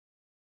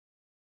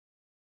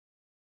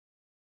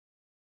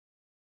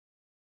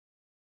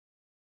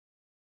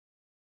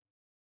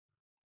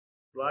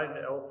blind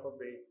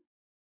alphabet.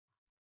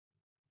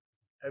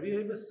 Have you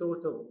ever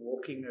thought of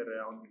walking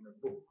around in a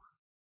book?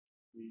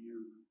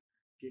 You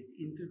get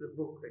into the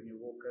book and you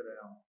walk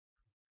around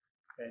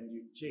and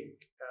you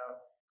check out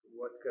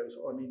what goes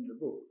on in the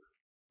book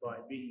by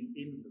being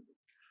in the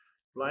book.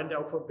 Blind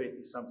alphabet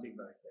is something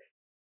like that.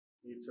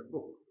 It's a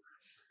book.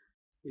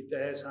 It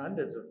has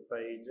hundreds of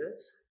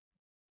pages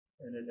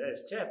and it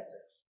has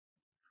chapters.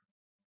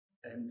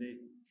 And it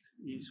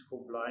is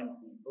for blind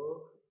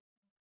people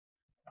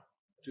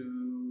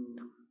to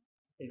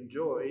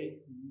enjoy,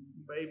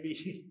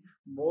 maybe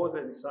more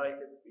than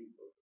sighted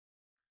people.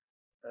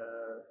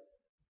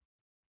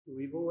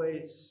 We've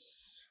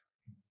always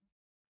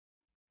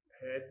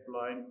had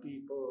blind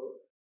people,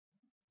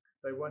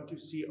 they want to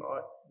see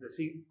art, they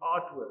see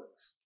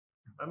artworks.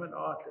 I'm an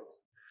artist.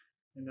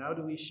 And how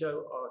do we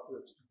show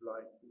artworks to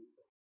blind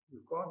people?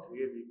 You can't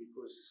really,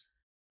 because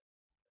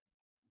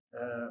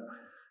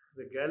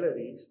the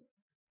galleries,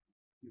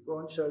 you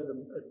can't show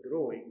them a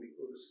drawing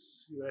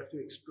because you have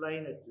to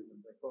explain it to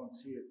them. They can't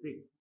see a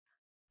thing.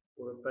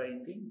 Or a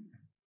painting.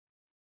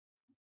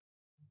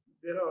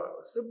 There are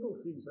simple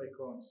things they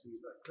can't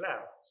see, like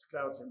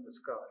clouds in the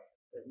sky.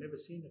 They've never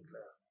seen a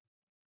cloud.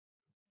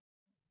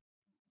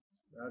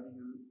 How do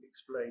you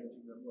explain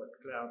to them what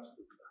clouds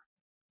look like?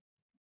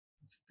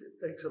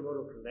 It takes a lot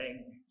of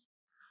language.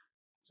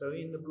 So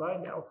in the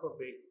blind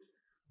alphabet,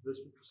 this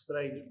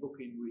strange book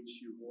in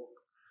which you walk,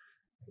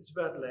 it's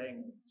about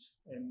language.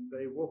 And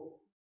they walk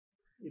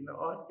in the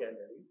art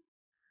gallery.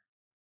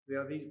 There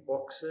are these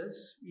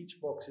boxes.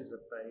 Each box is a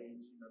page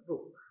in a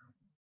book.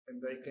 And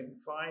they can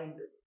find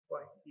it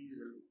quite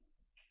easily.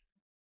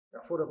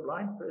 Now, for a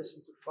blind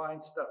person to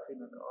find stuff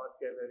in an art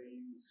gallery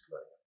is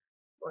like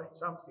quite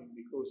something,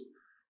 because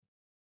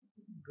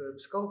the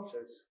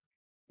sculptures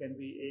can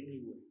be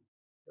anywhere.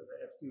 So they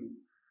have to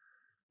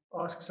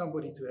ask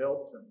somebody to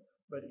help them.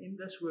 But in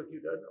this work, they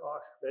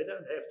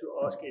don't have to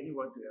ask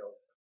anyone to help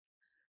them.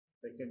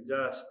 They can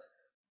just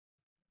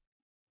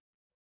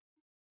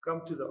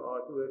come to the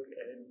artwork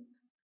and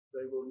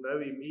they will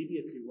know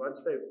immediately,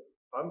 once they've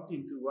bumped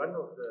into one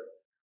of the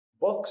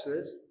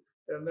boxes,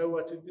 they'll know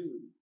what to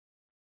do.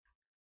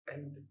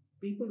 And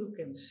people who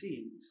can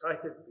see,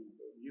 sighted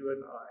people, you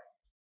and I,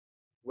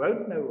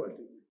 won't know what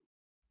to do.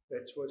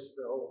 That was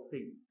the whole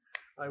thing.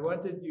 I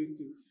wanted you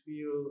to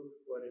feel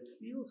what it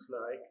feels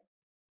like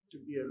to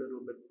be a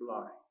little bit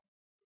blind.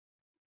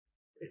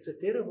 It's a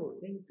terrible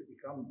thing to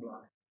become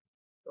blind.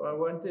 So I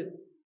wanted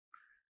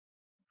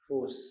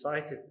for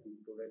sighted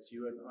people, that's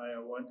you and I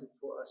wanted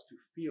for us to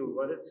feel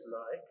what it's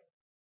like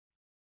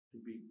to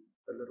be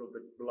a little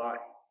bit blind.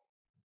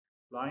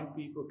 Blind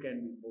people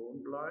can be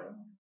born blind,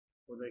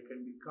 or they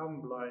can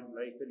become blind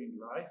later in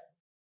life.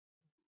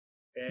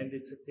 And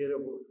it's a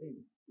terrible thing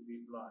to be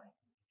blind,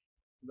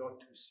 not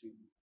to see.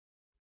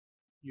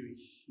 You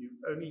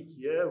only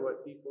hear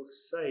what people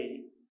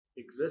say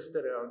exist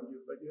around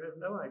you, but you have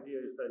no idea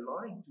if they're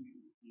lying to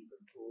you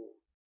even, or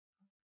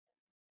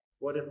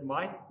what it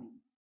might be,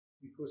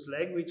 because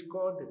language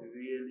can't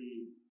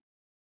really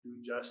do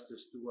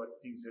justice to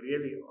what things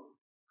really are.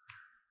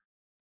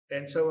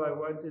 And so I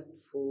wanted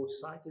for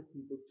sighted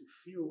people to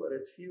feel what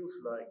it feels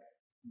like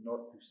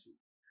not to see.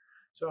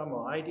 So I'm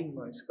hiding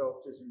my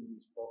sculptures in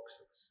these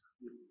boxes.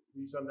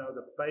 These are now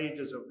the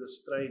pages of the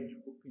strange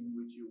book in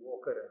which you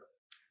walk around.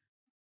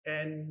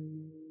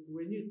 And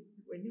when you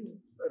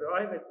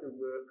arrive at the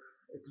work,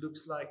 it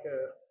looks like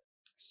a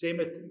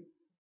cemetery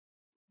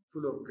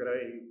full of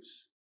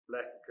graves,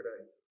 black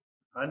graves,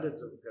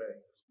 hundreds of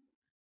graves.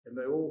 And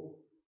they're all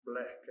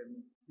black,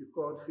 and you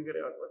can't figure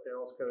out what the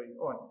hell's going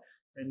on.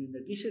 And in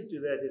addition to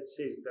that, it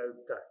says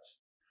don't touch,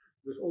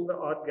 because all the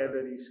art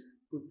galleries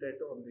put that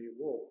on their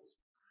walls.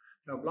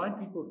 Now, blind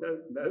people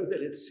don't know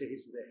that it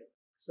says that,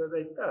 so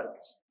they touch.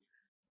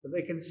 But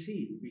they can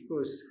see,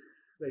 because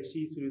they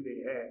see through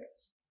their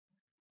hands.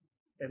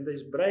 And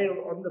there's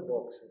Braille on the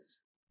boxes.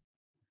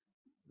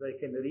 They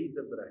can read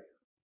the Braille.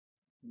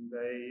 And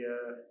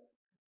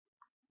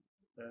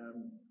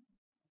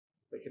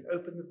they can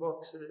open the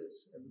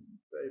boxes and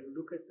they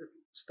look at the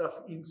stuff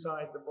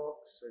inside the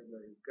box and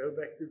they go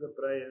back to the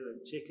Braille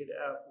and check it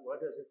out.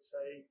 What does it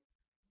say?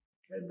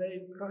 And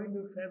they kind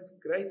of have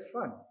great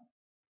fun.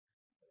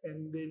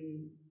 And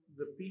then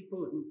the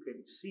people who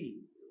can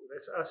see,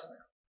 that's us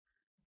now,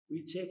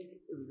 we check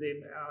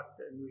them out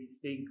and we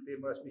think there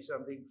must be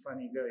something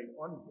funny going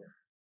on here.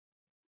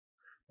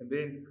 And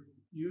then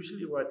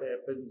usually what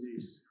happens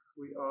is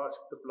we ask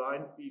the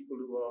blind people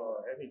who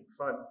are having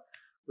fun,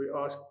 we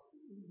ask,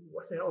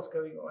 what the hell's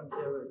going on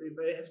here? And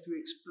they have to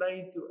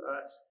explain to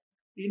us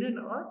in an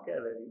art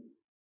gallery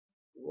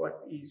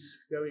what is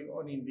going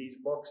on in these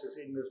boxes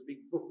in this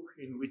big book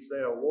in which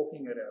they are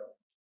walking around.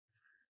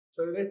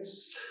 So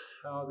that's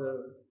how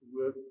the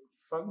work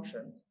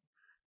functions.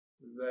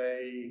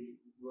 They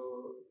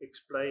will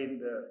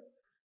explain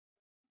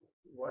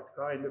what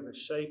kind of a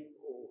shape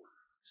or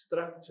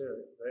structure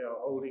they are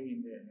holding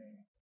in their hand.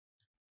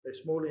 They're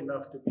small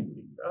enough to be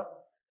picked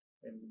up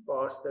and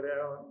passed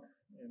around,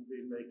 and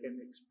then they can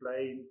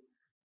explain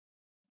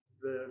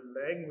the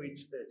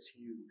language that's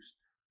used.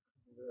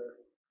 the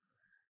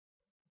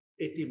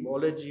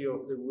etymology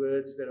of the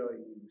words that are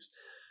used,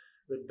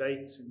 the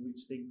dates in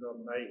which things are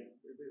made.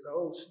 There's a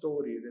whole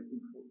story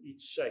written for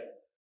each shape.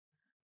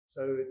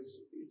 So it's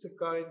a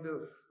kind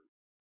of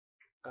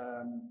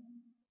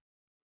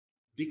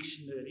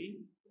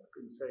dictionary, I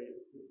can say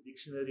a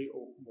dictionary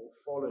of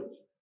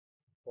morphology,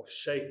 of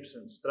shapes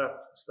and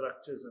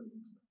structures and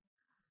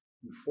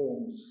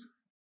forms.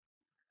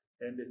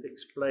 And it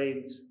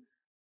explains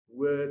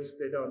words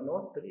that are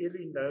not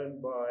really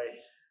known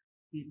by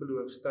people who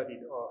have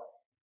studied art.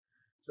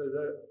 So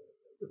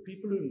the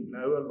people who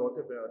know a lot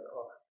about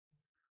art,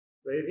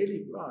 they're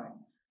really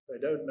blind. They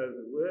don't know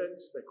the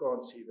words, they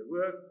can't see the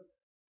work,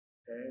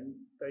 and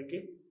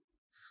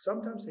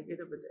sometimes they get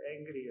a bit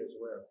angry as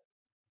well.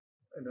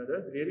 And I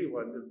don't really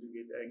want them to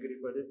get angry,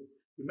 but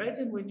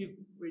imagine when you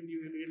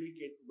really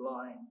get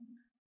blind,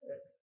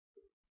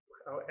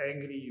 how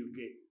angry you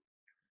get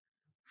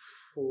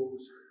for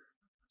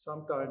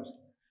sometimes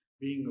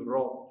being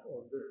robbed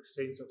of the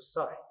sense of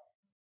sight.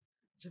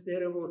 It's a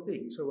terrible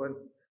thing. So one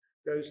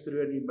goes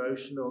through an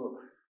emotional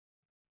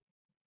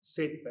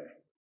setback.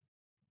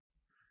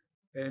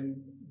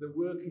 And the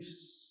work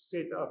is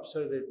set up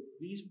so that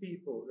these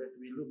people that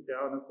we look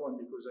down upon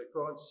because they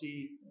can't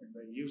see and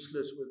they're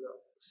useless with a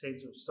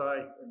sense of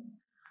sight, and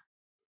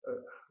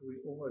we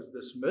almost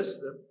dismiss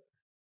them,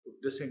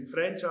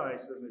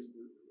 disenfranchise them is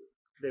the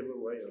clever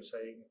way of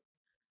saying it.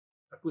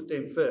 I put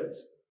them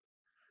first.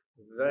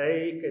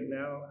 They can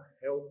now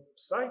help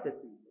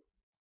sighted people.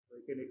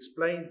 They can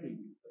explain to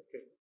you. They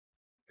can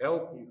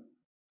help you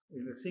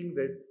in the thing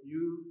that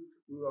you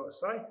who are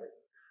sighted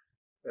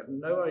have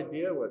no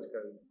idea what's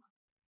going on.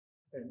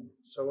 And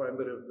so I'm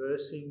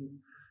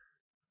reversing,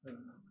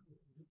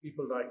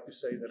 people like to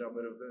say that I'm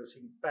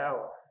reversing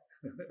power.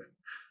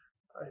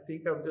 I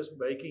think I'm just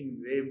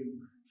making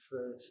them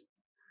first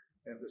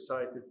and the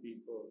sighted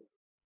people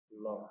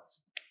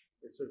last.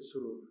 It's a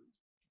sort of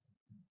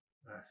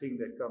thing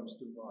that comes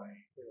to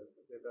mind,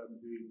 that I'm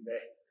doing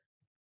that.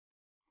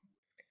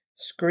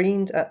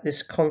 Screened at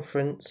this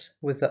conference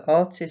with the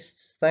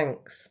artist's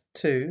thanks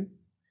to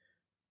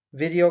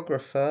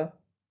videographer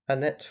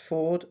Annette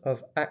Ford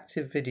of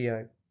Active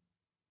Video,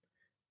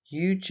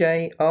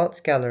 UJ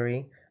Art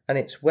Gallery and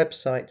its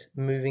website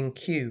Moving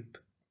Cube,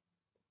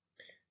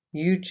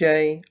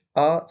 UJ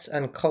Arts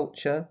and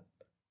Culture,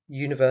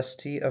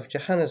 University of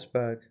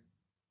Johannesburg,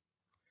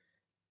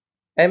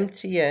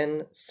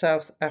 MTN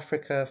South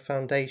Africa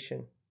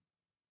Foundation.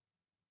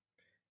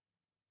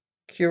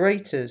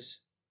 Curators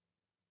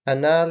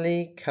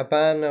Anali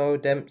Cabano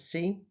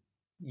Dempsey,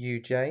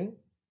 UJ,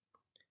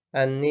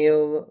 and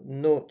Neil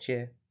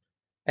Nortje,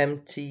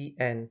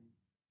 MTN.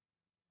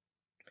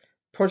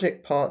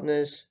 Project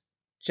partners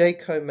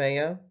Jaco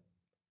Meyer,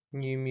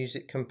 new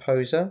music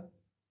composer,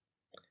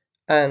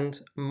 and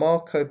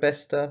Marco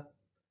Besta,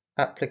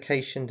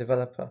 application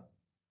developer.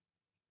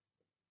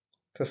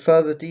 For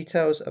further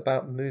details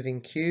about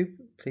Moving Cube,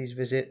 please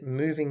visit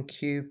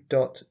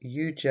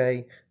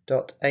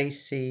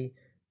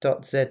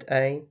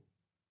movingcube.uj.ac.za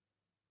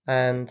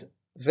and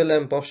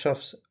Willem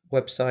Boshoff's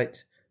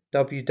website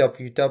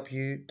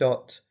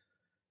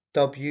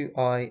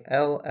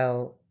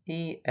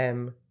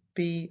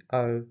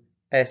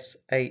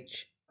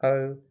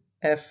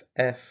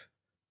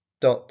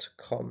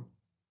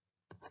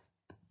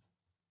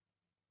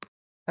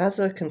As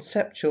a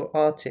conceptual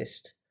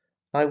artist,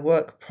 I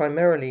work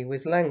primarily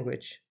with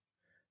language.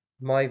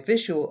 My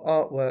visual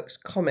artworks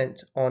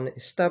comment on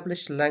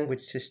established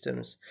language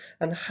systems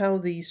and how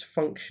these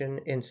function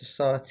in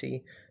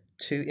society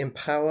to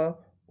empower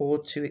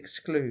or to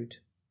exclude.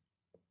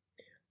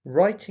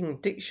 Writing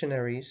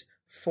dictionaries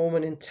form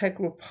an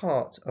integral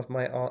part of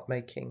my art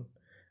making,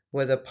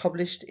 whether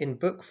published in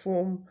book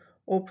form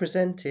or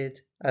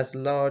presented as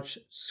large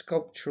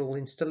sculptural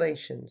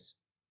installations.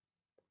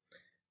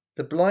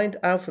 The Blind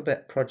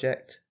Alphabet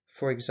project,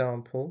 for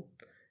example,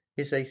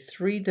 is a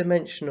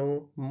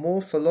three-dimensional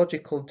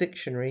morphological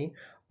dictionary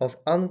of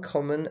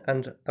uncommon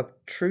and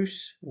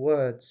abstruse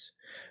words,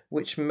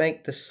 which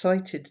make the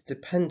sighted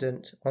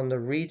dependent on the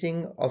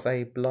reading of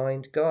a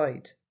blind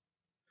guide,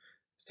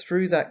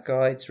 through that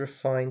guide's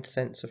refined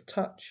sense of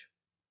touch.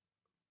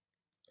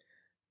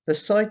 The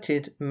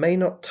sighted may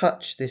not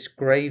touch this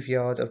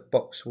graveyard of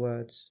box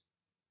words,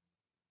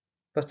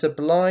 but a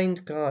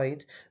blind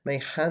guide may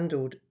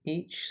handle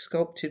each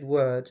sculpted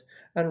word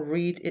and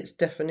read its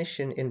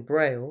definition in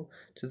Braille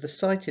to the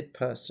sighted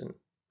person,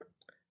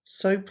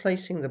 so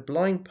placing the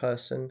blind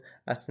person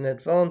at an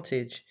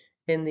advantage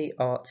in the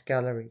art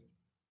gallery.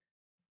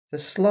 The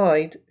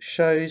slide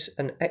shows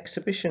an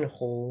exhibition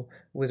hall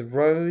with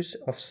rows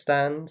of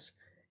stands,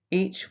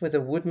 each with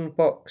a wooden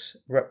box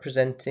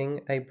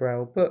representing a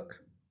Braille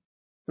book.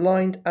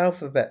 Blind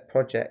Alphabet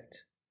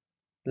Project,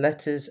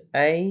 letters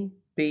A,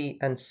 B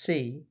and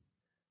C,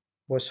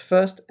 was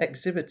first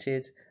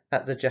exhibited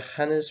at the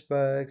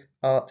Johannesburg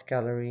Art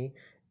Gallery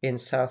in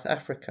South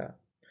Africa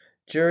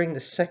during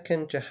the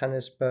second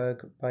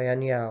Johannesburg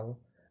Biennial,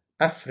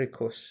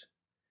 Afrikus,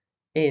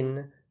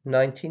 in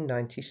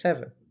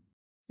 1997.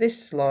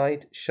 This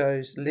slide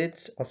shows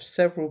lids of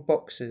several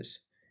boxes,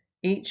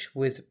 each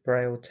with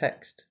Braille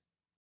text.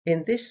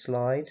 In this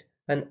slide,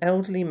 an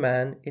elderly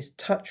man is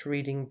touch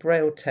reading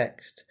Braille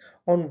text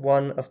on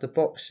one of the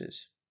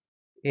boxes.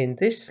 In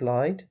this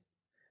slide,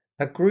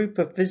 a group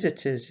of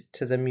visitors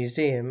to the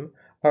museum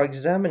are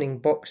examining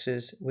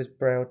boxes with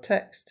Braille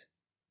text.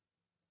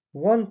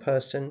 One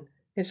person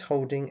is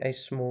holding a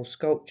small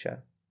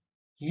sculpture.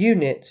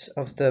 Units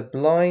of the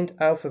Blind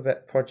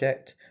Alphabet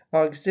project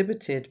are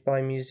exhibited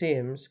by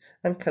museums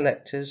and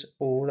collectors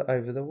all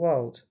over the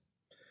world.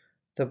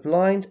 The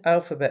Blind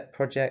Alphabet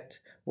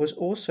project was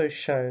also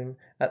shown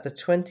at the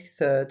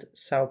 23rd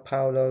Sao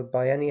Paulo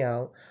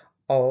Biennial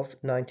of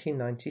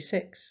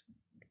 1996.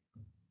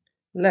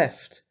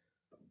 Left,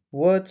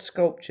 word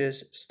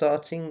sculptures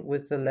starting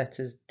with the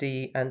letters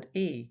D and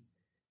E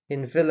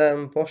in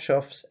Willem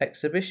Boshoff's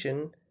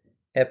exhibition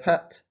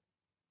EPAT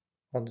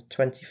on the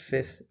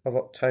 25th of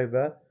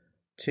October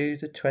to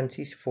the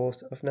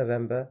 24th of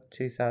November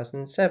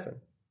 2007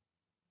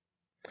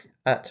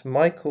 at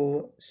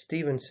Michael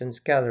Stevenson's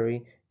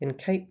gallery in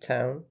Cape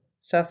Town,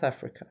 South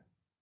Africa.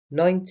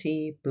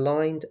 90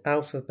 Blind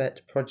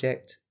Alphabet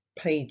Project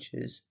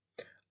pages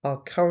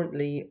are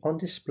currently on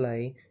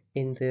display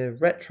in the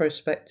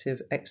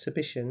retrospective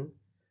exhibition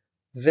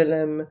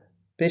Willem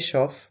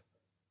Boshoff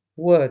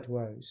Word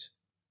Woes,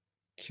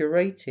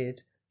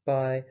 curated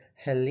by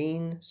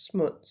Helene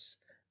Smuts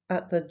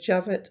at the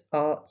Javet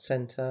Art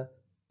Centre,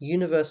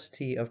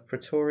 University of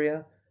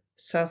Pretoria,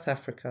 South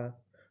Africa,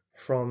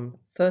 from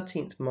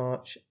 13th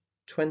March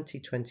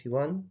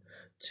 2021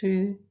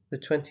 to the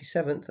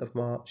 27th of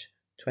March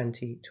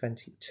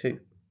 2022.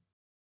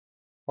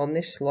 On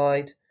this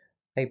slide,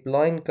 a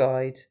blind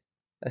guide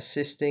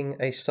assisting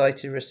a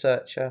sighted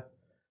researcher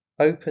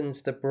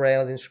opens the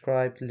Braille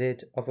inscribed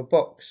lid of a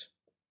box.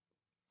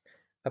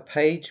 A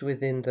page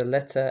within the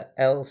letter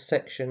L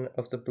section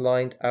of the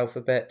Blind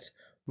Alphabet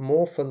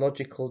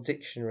Morphological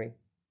Dictionary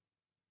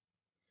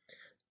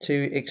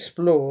to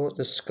explore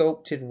the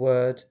sculpted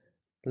word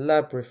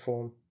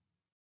labriform.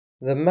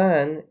 The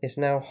man is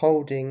now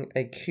holding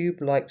a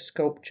cube-like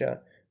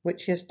sculpture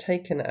which he has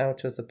taken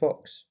out of the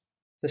box.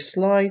 The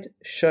slide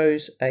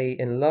shows an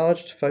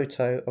enlarged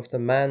photo of the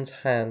man's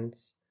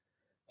hands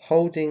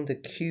holding the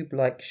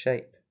cube-like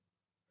shape.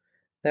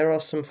 There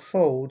are some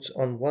folds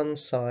on one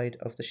side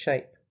of the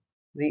shape.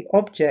 The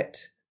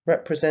object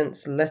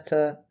represents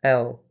letter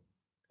L.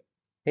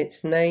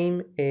 Its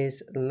name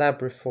is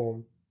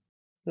labriform.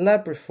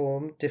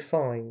 Labriform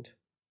defined.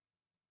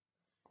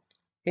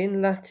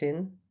 In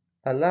Latin,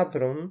 a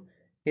labrum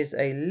is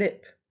a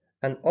lip,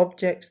 and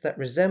objects that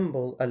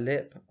resemble a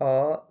lip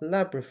are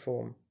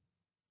labriform.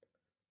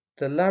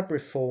 The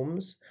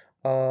labriforms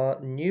are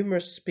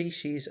numerous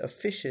species of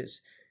fishes,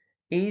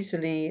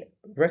 easily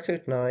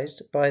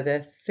recognized by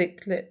their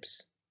thick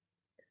lips,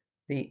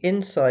 the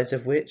insides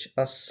of which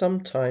are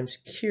sometimes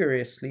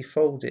curiously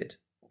folded.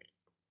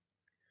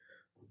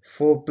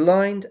 For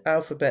Blind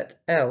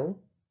Alphabet L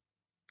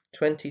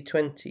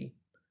 2020,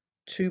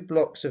 2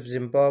 blocks of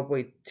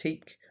Zimbabwe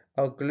teak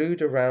are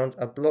glued around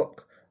a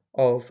block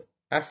of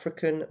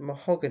African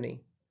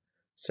mahogany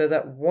so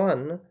that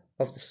one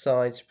of the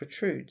sides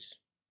protrudes.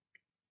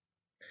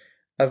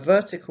 A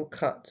vertical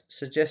cut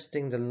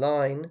suggesting the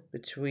line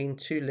between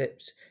 2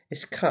 lips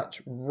is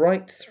cut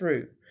right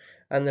through,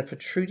 and the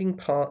protruding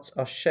parts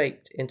are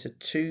shaped into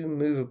 2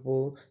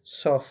 movable,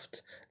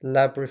 soft,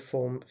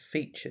 labriform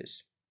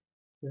features.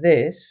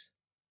 This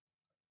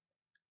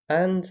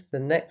and the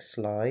next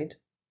slide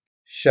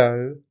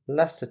show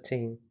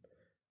lacertine,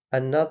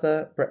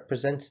 another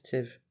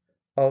representative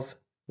of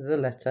the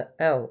letter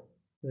L.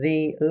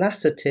 The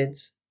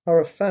lacertids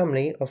are a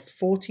family of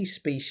 40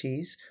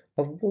 species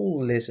of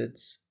wall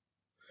lizards,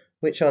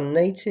 which are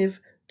native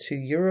to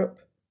Europe,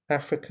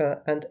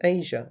 Africa, and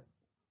Asia.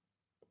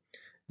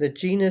 The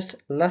genus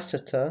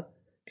Lacerta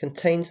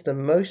contains the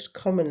most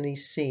commonly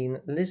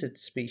seen lizard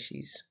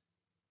species.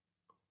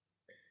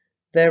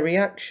 Their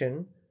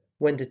reaction,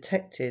 when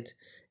detected,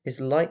 is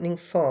lightning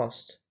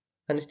fast,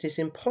 and it is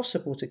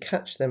impossible to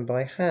catch them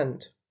by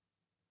hand.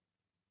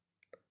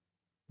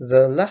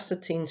 The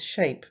lacertine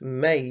shape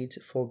made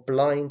for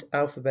Blind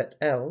Alphabet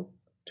L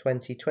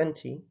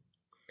 2020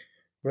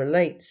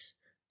 relates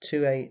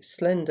to a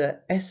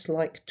slender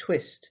S-like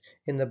twist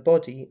in the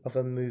body of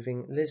a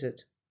moving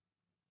lizard.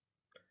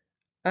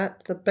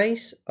 At the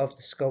base of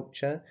the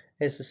sculpture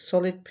is a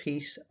solid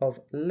piece of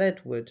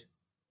leadwood,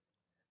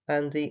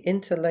 and the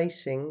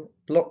interlacing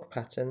block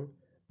pattern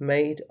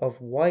made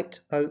of white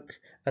oak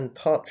and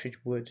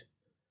partridge wood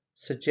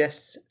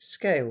suggests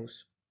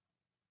scales.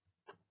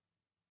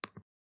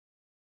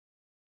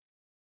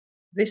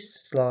 This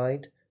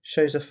slide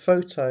shows a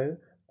photo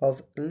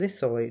of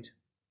lithoid.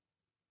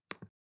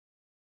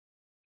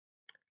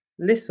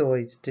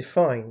 Lithoid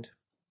defined.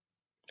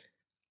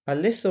 A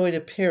lithoid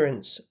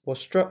appearance or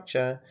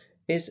structure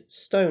is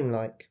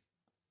stone-like.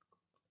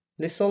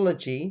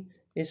 Lithology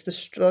is the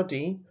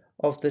study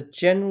of the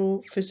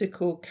general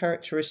physical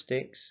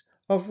characteristics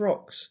of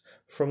rocks,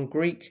 from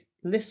Greek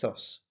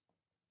lithos,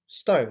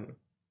 stone.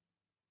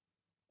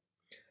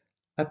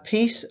 A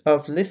piece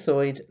of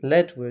lithoid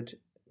leadwood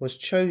was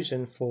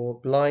chosen for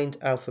Blind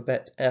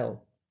Alphabet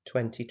L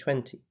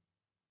 2020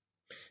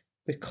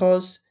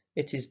 because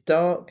it is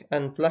dark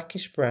and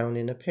blackish brown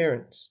in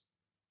appearance.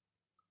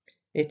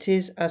 It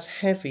is as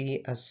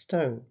heavy as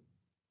stone.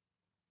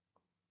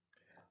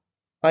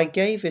 I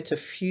gave it a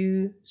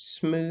few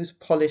smooth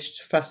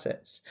polished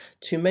facets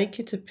to make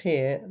it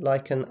appear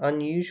like an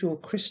unusual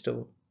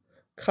crystal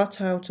cut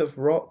out of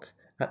rock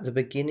at the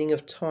beginning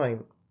of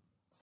time.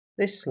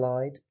 This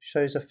slide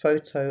shows a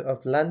photo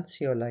of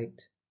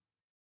lanceolate.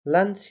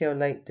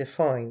 Lanceolate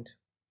defined.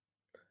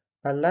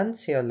 A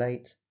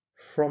lanceolate,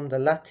 from the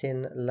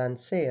Latin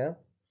lancea,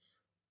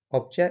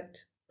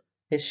 object,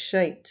 is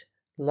shaped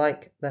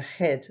like the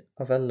head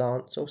of a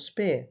lance or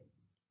spear.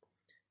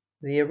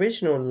 The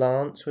original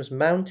lance was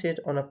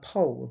mounted on a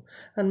pole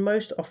and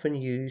most often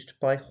used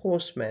by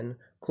horsemen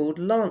called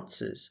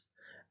lancers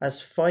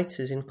as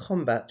fighters in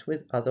combat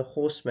with other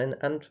horsemen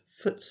and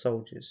foot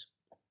soldiers.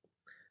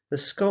 The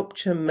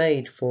sculpture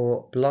made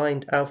for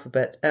Blind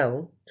Alphabet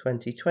L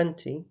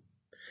 2020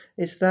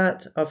 is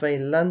that of a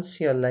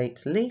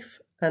lanceolate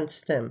leaf and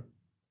stem.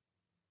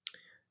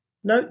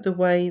 Note the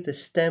way the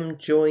stem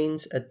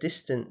joins a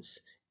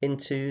distance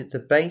into the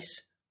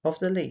base of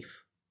the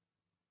leaf.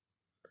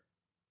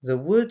 The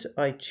wood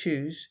I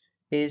choose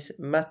is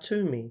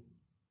matumi,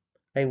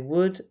 a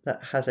wood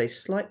that has a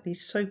slightly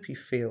soapy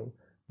feel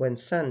when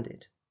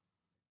sanded.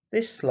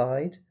 This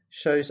slide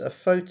shows a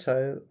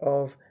photo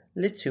of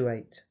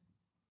lituate.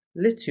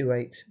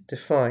 Lituate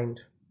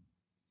defined.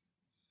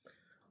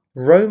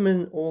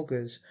 Roman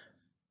augurs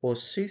or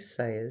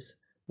soothsayers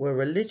were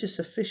religious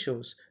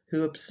officials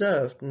who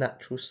observed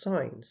natural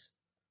signs,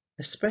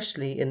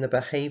 especially in the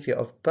behavior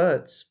of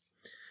birds,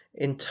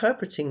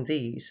 interpreting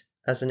these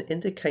as an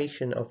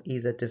indication of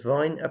either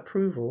divine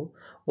approval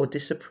or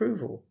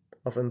disapproval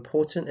of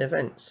important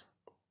events.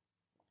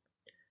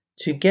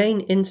 To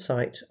gain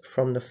insight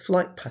from the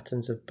flight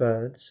patterns of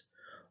birds,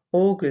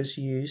 augurs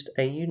used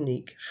a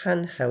unique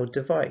handheld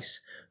device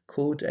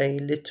called a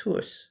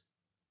lituus.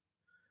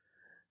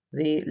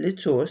 The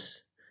lituus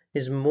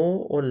is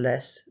more or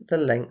less the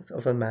length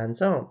of a man's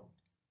arm.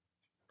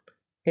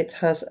 It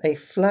has a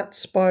flat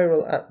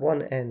spiral at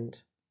one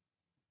end.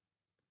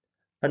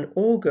 An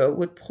augur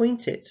would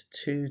point it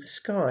to the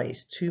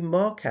skies to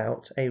mark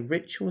out a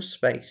ritual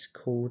space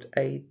called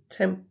a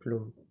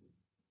templum.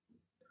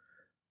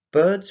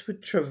 Birds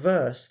would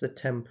traverse the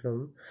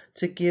templum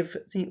to give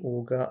the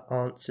augur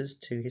answers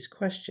to his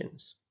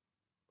questions.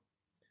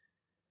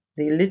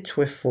 The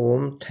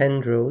lituiform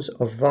tendrils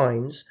of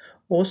vines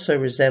also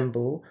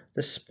resemble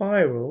the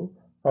spiral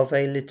of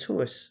a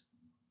lituus.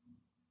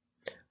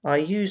 I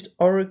used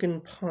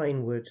Oregon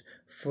pine wood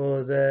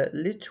for the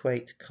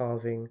lituate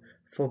carving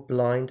for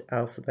Blind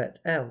Alphabet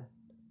L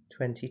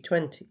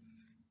 2020.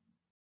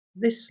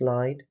 This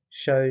slide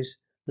shows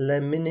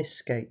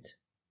lemniscate.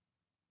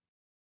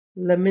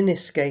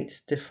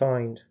 Lemniscate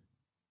defined.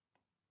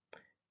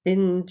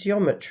 In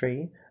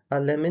geometry,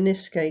 a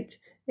lemniscate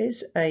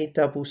is a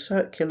double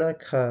circular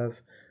curve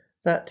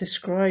that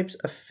describes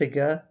a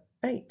figure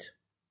 8.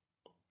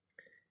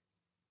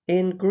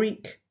 In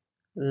Greek,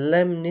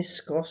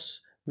 lemniskos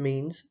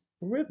means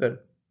ribbon.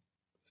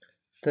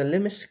 The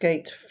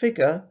lemniscate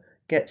figure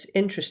gets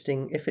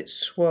interesting if it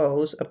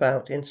swirls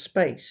about in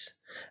space,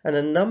 and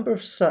a number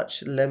of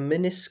such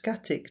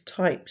lemniscatic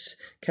types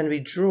can be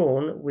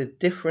drawn with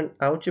different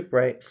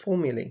algebraic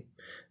formulae,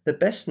 the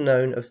best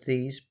known of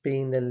these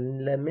being the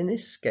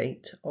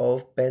lemniscate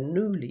of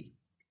Bernoulli.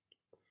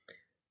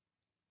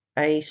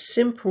 A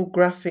simple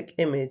graphic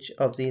image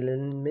of the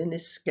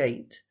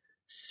lemniscate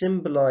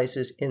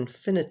symbolizes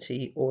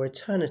infinity or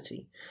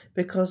eternity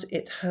because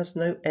it has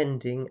no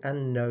ending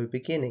and no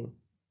beginning.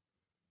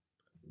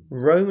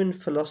 Roman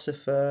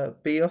philosopher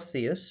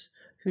Boethius,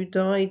 who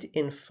died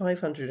in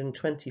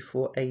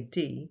 524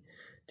 AD,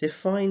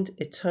 defined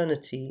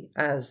eternity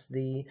as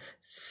the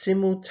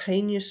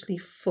simultaneously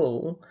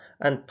full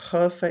and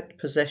perfect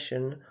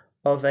possession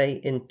of an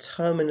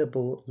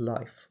interminable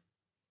life.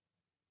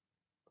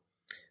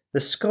 The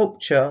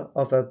sculpture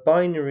of a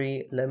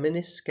binary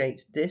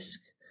lemniscate disc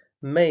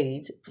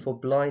made for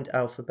Blind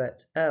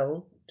Alphabet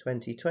L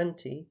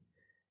 2020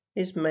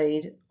 is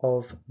made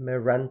of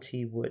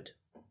Meranti wood.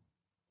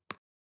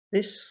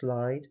 This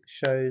slide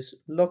shows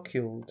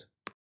loculed.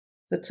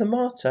 The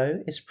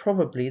tomato is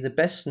probably the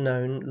best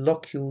known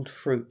loculed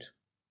fruit.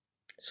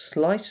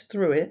 Slice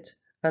through it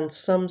and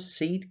some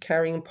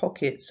seed-carrying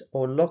pockets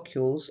or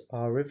locules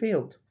are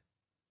revealed.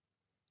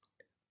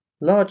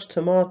 Large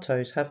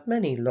tomatoes have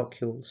many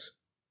locules.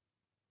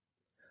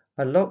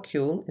 A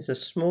locule is a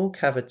small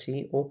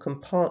cavity or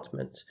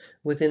compartment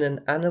within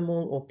an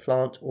animal or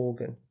plant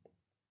organ.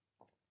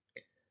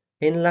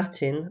 In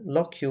Latin,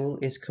 locule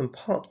is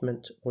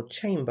compartment or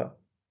chamber.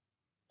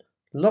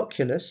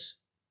 Loculus,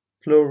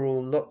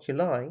 plural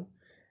loculi,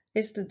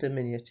 is the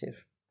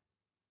diminutive.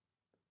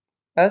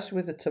 As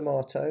with the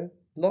tomato,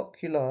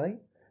 loculi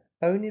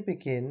only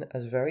begin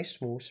as very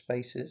small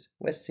spaces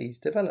where seeds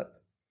develop,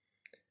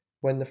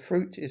 when the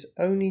fruit is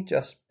only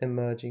just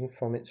emerging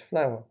from its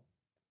flower.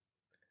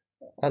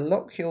 A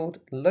loculed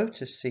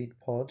lotus seed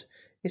pod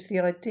is the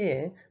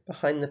idea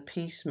behind the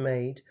piece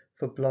made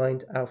for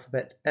Blind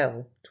Alphabet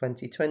L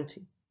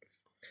 2020,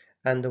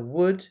 and the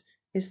wood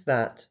is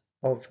that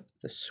of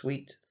the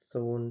sweet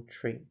thorn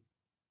tree.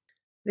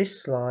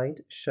 This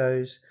slide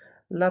shows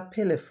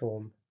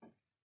lapilliform.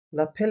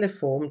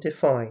 Lapilliform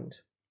defined.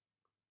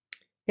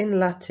 In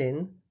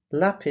Latin,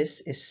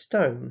 lapis is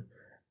stone,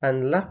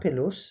 and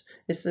lapillus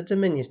is the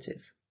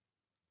diminutive.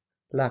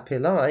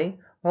 Lapilli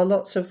are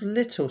lots of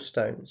little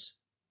stones.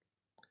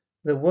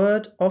 The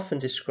word often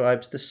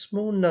describes the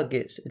small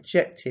nuggets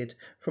ejected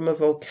from a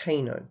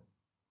volcano.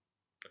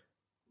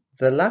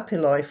 The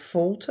lapilli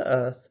fall to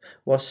earth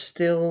while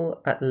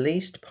still at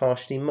least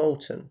partially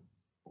molten.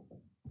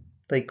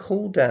 They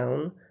cool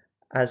down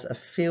as a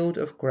field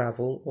of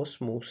gravel or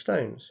small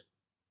stones.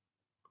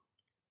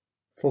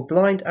 For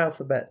Blind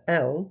Alphabet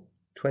L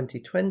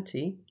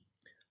 2020,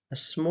 a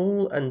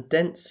small and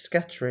dense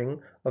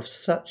scattering of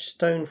such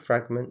stone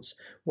fragments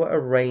were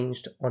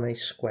arranged on a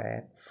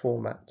square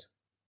format.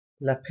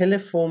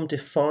 Lapilliform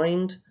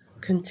defined,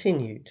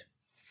 continued.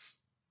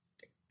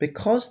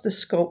 Because the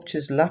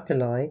sculpture's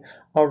lapilli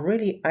are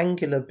really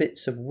angular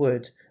bits of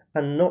wood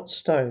and not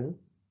stone,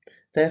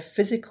 their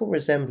physical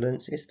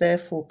resemblance is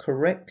therefore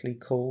correctly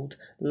called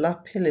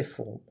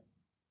lapilliform.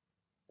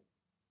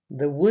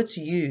 The woods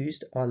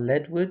used are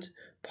leadwood,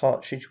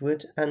 partridge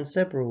wood, and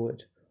zebra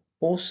wood,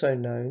 also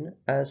known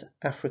as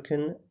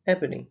African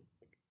ebony.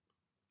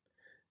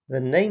 The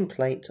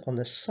nameplate on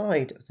the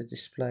side of the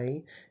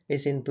display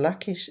is in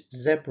blackish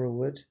zebra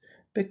wood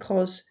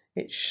because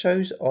it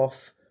shows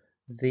off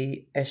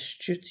the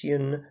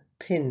escutcheon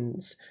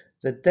pins,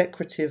 the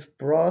decorative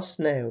brass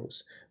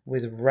nails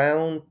with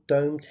round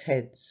domed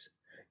heads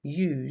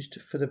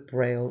used for the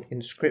Braille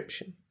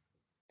inscription.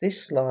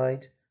 This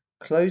slide,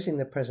 closing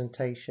the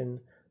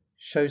presentation,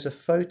 shows a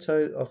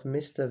photo of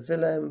Mr.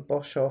 Willem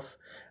Boshoff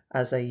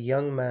as a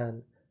young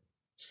man,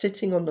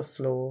 sitting on the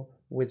floor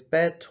with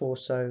bared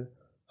torso,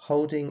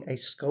 holding a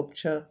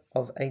sculpture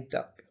of a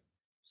duck.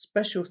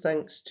 Special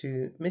thanks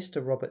to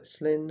Mr. Robert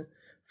Slynn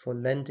for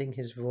lending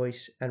his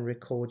voice and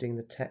recording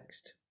the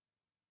text.